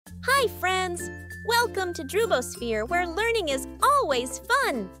Hi, friends! Welcome to DhruboSphere, where learning is always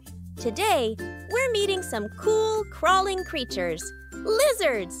fun. Today, we're meeting some cool crawling creatures,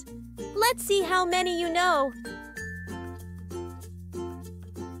 lizards. Let's see how many you know.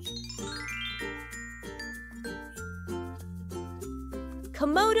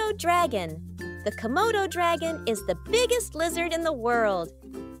 Komodo dragon. The Komodo dragon is the biggest lizard in the world,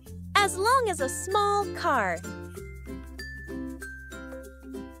 as long as a small car.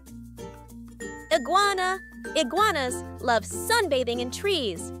 Iguana. Iguanas love sunbathing in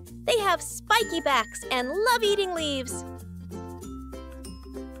trees. They have spiky backs and love eating leaves.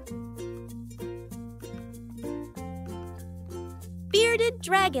 Bearded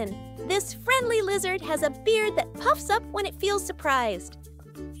dragon. This friendly lizard has a beard that puffs up when it feels surprised.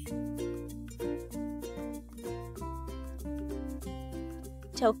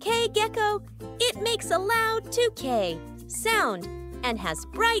 Tokay gecko. It makes a loud tookay sound and has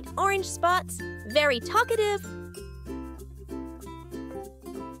bright orange spots, very talkative.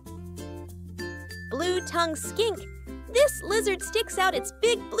 Blue-tongued skink. This lizard sticks out its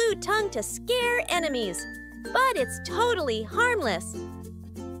big blue tongue to scare enemies, but it's totally harmless.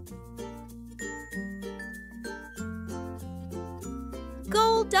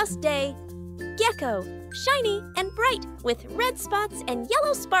 Gold dust day. Gecko, shiny and bright with red spots and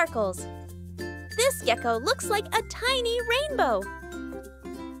yellow sparkles. This gecko looks like a tiny rainbow.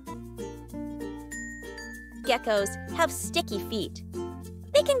 Geckos have sticky feet.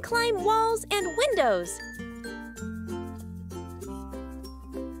 They can climb walls and windows.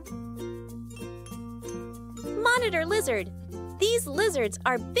 Monitor lizard. These lizards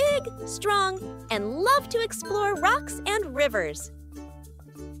are big, strong, and love to explore rocks and rivers.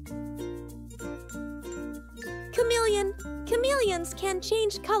 Chameleon. Chameleons can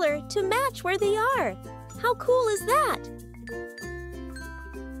change color to match where they are. How cool is that?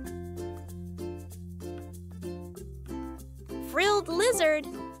 Frilled lizard.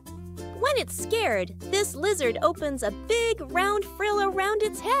 When it's scared, this lizard opens a big round frill around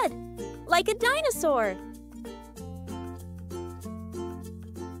its head, like a dinosaur.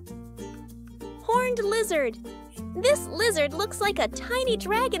 Horned lizard. This lizard looks like a tiny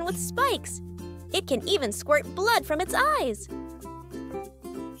dragon with spikes. It can even squirt blood from its eyes.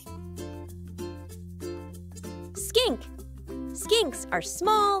 Skink. Skinks are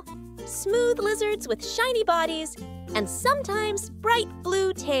small, smooth lizards with shiny bodies and sometimes bright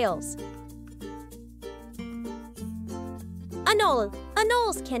blue tails. Anole.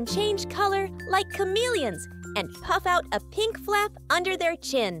 Anoles can change color like chameleons and puff out a pink flap under their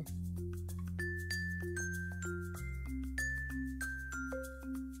chin.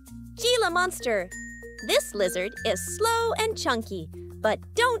 Gila monster. This lizard is slow and chunky, but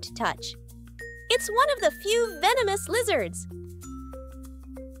don't touch. It's one of the few venomous lizards.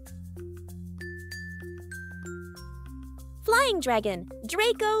 Flying dragon,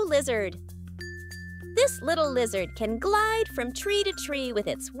 Draco lizard. This little lizard can glide from tree to tree with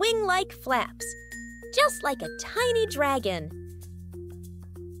its wing-like flaps, just like a tiny dragon.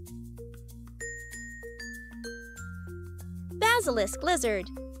 Basilisk lizard,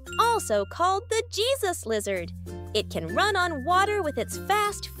 also called the Jesus lizard. It can run on water with its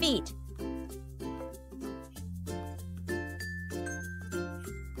fast feet.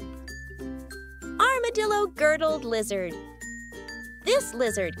 Armadillo girdled lizard. This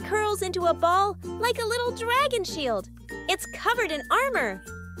lizard curls into a ball like a little dragon shield. It's covered in armor.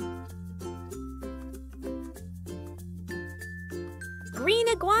 Green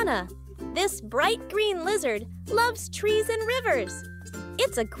iguana. This bright green lizard loves trees and rivers.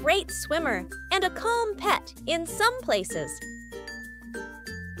 It's a great swimmer and a calm pet in some places.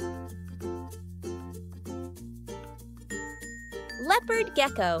 Leopard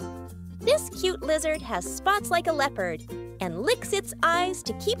gecko. This cute lizard has spots like a leopard and licks its eyes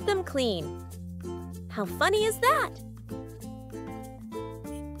to keep them clean. How funny is that?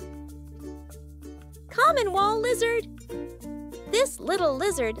 Common wall lizard. This little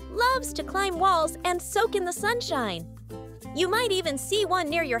lizard loves to climb walls and soak in the sunshine. You might even see one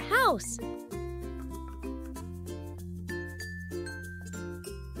near your house.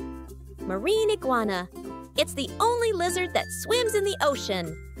 Marine iguana. It's the only lizard that swims in the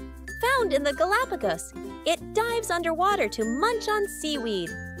ocean. Found in the Galapagos, it dives underwater to munch on seaweed.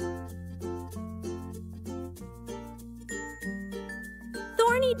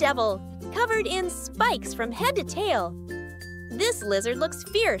 Thorny devil, covered in spikes from head to tail. This lizard looks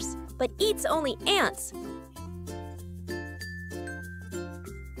fierce, but eats only ants.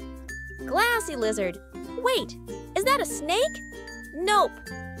 Glassy lizard. Wait, is that a snake? Nope,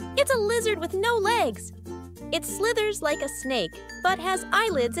 it's a lizard with no legs. It slithers like a snake, but has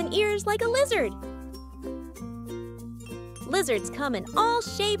eyelids and ears like a lizard. Lizards come in all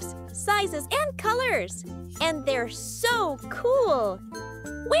shapes, sizes, and colors. And they're so cool!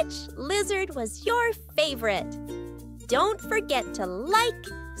 Which lizard was your favorite? Don't forget to like,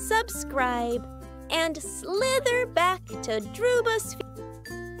 subscribe, and slither back to DhruboSphere.